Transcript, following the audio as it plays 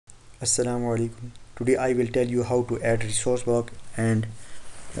Assalamu alaikum. Today I will tell you how to add resource block and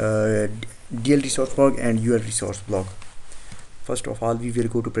uh, DL resource block and UL resource block. First of all, we will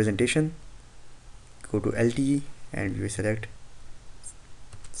go to presentation, go to LTE, and we will select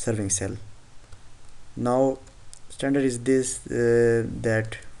serving cell. Now standard is this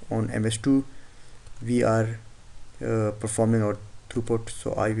that on MS2 we are performing our throughput,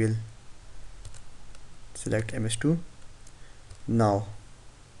 so I will select MS2. Now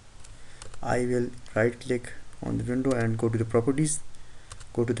I will right click on the window and go to the properties,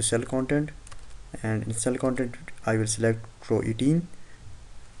 go to the cell content, and in cell content I will select row 18.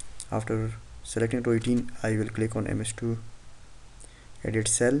 After selecting row 18, I will click on MS2 edit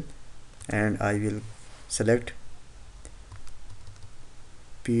cell and I will select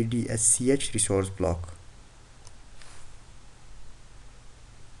PDSCH resource block.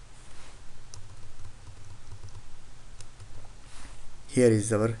 Here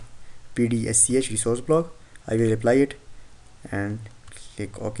is our PDSCH resource block. I will apply it and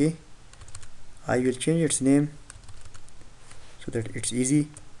click OK. I will change its name so that it's easy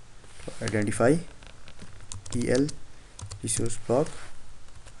to identify. DL resource block.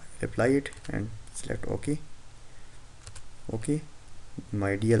 I will apply it and select OK. OK.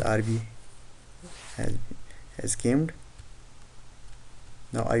 My DLRB has came.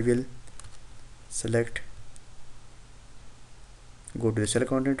 Now I will select, go to the cell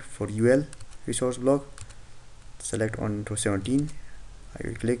content for UL resource block, select on row 17. I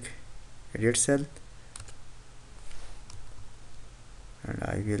will click edit cell and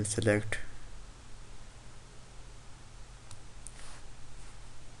I will select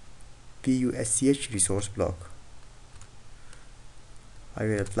PUSCH resource block. I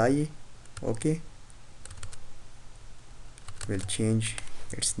will apply OK. Will change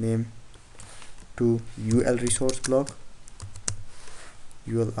its name to UL resource block,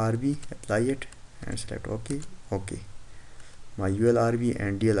 ULRB, apply it and select OK. OK. My ULRB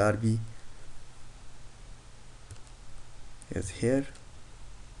and DLRB is here.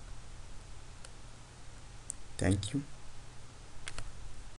 Thank you.